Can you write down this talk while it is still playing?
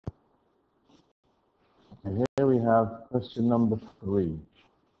And here we have question number 3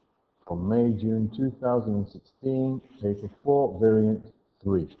 from May-June 2016, paper 4, variant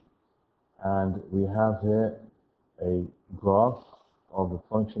 3. And we have here a graph of the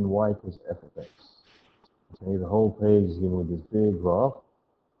function y equals f of x. Okay, the whole page is given with this big graph.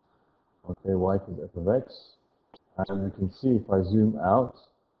 Okay, y equals f of x. And we can see if I zoom out,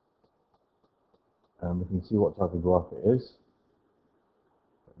 we can see what type of graph it is.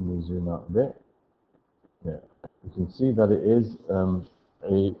 Let me zoom out a bit. Yeah, you can see that it is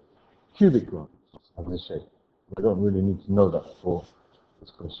a cubic graph of this shape. We don't really need to know that for this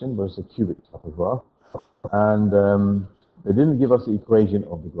question, but it's a cubic type of graph. And they didn't give us the equation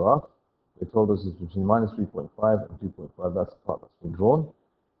of the graph. They told us it's between minus 3.5 and 2.5. That's the part that's been drawn.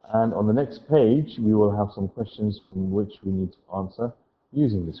 And on the next page, we will have some questions from which we need to answer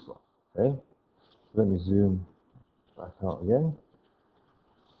using this graph. Okay, so let me zoom back out again.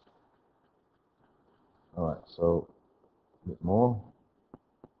 All right, so a bit more.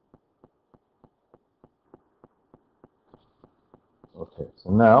 Okay, so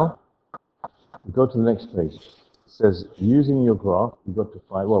now we go to the next page. It says using your graph, we've got to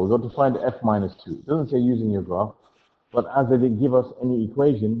find, well, we've got to find f minus 2. It doesn't say using your graph, but as they didn't give us any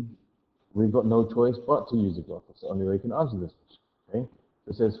equation, we've got no choice but to use the graph. That's the only way you can answer this question. Okay,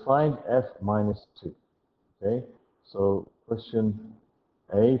 so it says find f minus 2. Okay, so question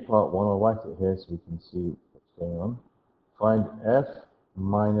A, part 1, I'll write it here so we can see what's going on. Find f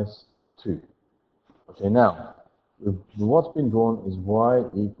minus 2. Okay, now, what's been drawn is y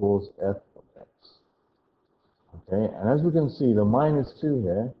equals f of x. Okay, and as we can see, the minus 2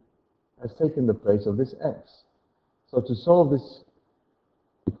 here has taken the place of this x. So to solve this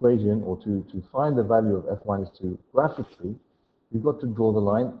equation, or to find the value of f minus 2 graphically, we've got to draw the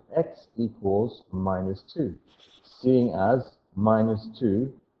line x equals minus 2, seeing as minus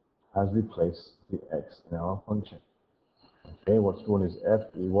 2 has replaced the x in our function. Okay, what's drawn is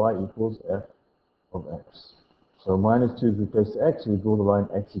y equals f of x. So minus 2 is replaced to x, we draw the line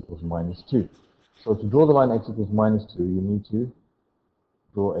x equals minus 2. So to draw the line x equals minus 2, you need to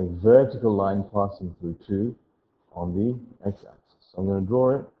draw a vertical line passing through 2 on the x-axis. So I'm going to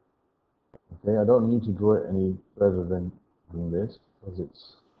draw it. Okay, I don't need to draw it any further than doing this,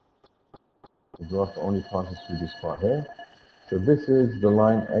 because the graph only passes through this part here. So this is the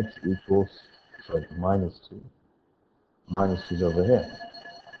line x equals, sorry, minus 2. Minus 2 is over here.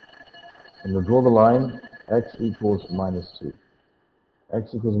 I'm going to draw the line x equals minus 2.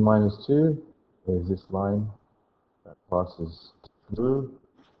 X equals minus 2 is this line that passes through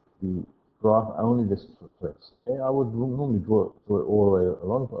the graph only this place. Okay, I would normally draw it all the way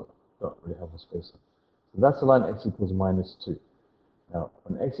along, but I don't really have a space. So that's the line x equals minus 2. Now,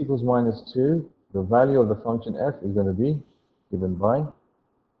 when x equals minus 2, the value of the function f is going to be given by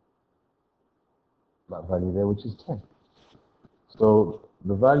that value there, which is 10. So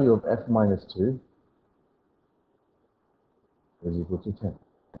the value of f minus 2 is equal to 10.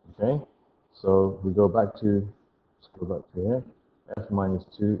 Okay, so we go back to, let's go back to here, f minus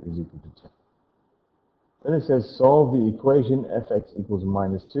 2 is equal to 10. Then it says solve the equation fx equals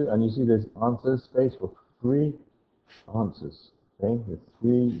minus 2, and you see there's answers space for 3 answers. Okay, there's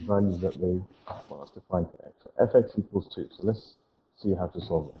 3 values that they want us to find for x. So fx equals 2. So let's see how to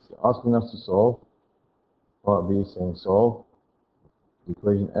solve this. They're asking us to solve. Part B is saying solve the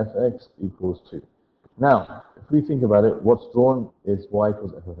equation fx equals 2. Now, if we think about it, what's drawn is y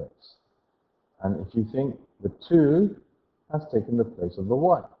equals f of x. And if you think the 2 has taken the place of the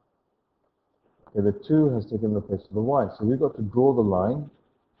y. Okay, the 2 has taken the place of the y. So we've got to draw the line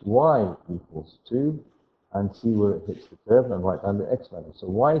y equals 2 and see where it hits the curve and write down the x value. So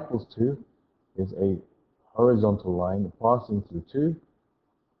y equals 2 is a horizontal line passing through 2,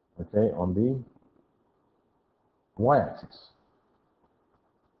 okay, on the y-axis.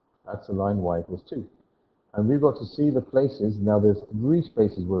 That's the line y equals 2. And we've got to see the places. Now there's 3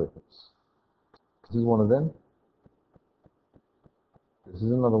 spaces where it hits. This is one of them. This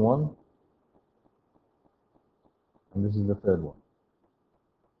is another one. And this is the third one.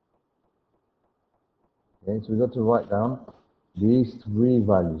 Okay, so we've got to write down these 3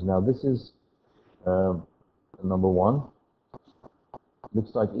 values. Now this is number 1.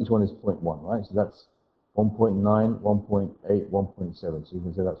 Looks like each one is 0.1, right? So that's 1.9, 1.8, 1.7. So you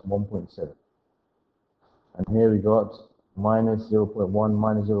can say that's 1.7. And here we got minus 0.1,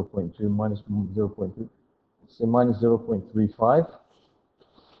 minus 0.2, minus 0.3. Say minus 0.35.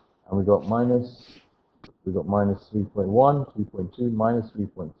 And we got minus 3.1, 3.2, minus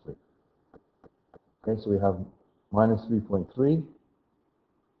 3.3. Okay, so we have minus 3.3,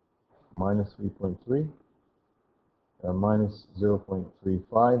 minus 3.3, minus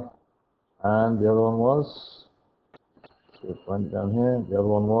 0.35, And the other one was, let's find it down here, the other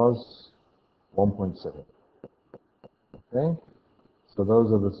one was 1.7. Okay, so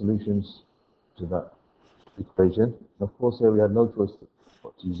those are the solutions to that equation. And of course, here we had no choice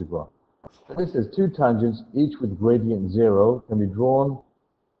but to use a graph. So this says two tangents, each with gradient 0, can be drawn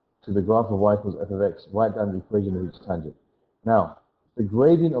to the graph of y equals f of x. Write down the equation of each tangent. Now, the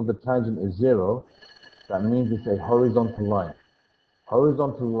gradient of the tangent is 0. That means it's a horizontal line.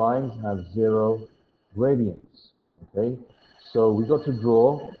 Horizontal lines have 0 gradients. Okay, so we got to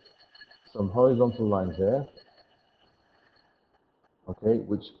draw some horizontal lines there. Okay,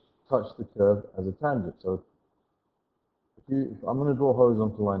 which touch the curve as a tangent. So if I'm going to draw a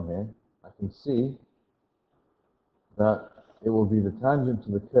horizontal line here, I can see that it will be the tangent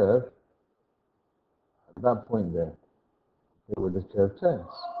to the curve at that point there, okay, where the curve turns.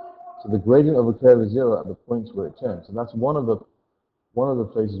 So the gradient of a curve is 0 at the points where it turns. So that's one of the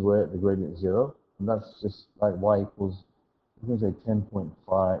places where the gradient is 0, and that's just like y equals, you can say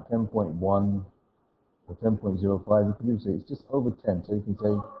 10.5, 10.1, or 10.05. You can even say it's just over 10. So you can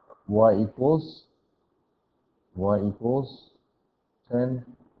say y equals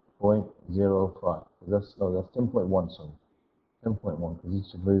 10.05. That's 10.1. Sorry, 10.1 because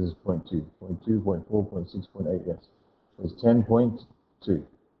each of these is 0.2, 0.2, 0.4, 0.6, 0.8. Yes, so it's 10.2.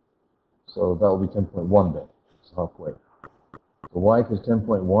 So that will be 10.1 then. It's halfway. So y equals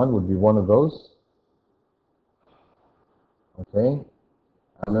 10.1 would be one of those. Okay,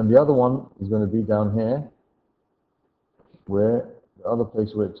 and then the other one is going to be down here, where the other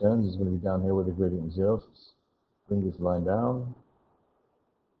place where it turns is going to be down here where the gradient is 0. So bring this line down.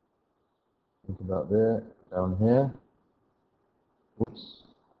 Think about there, down here. Whoops.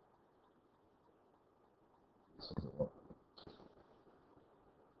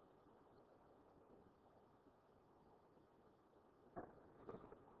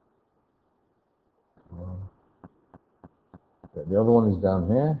 Okay, the other one is down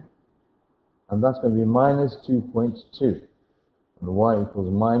here, and that's going to be minus 2.2. And the y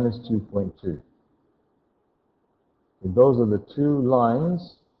equals minus 2.2. So those are the two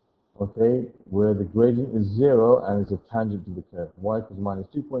lines, okay, where the gradient is 0 and it's a tangent to the curve. Y equals minus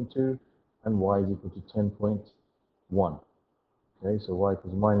 2.2 and y is equal to 10.1. Okay, so y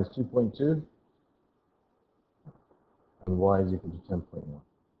equals minus 2.2 and y is equal to 10.1.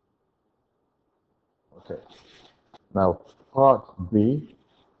 Okay, now part B,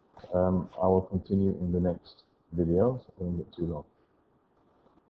 I will continue in the next video, so I don't get too long.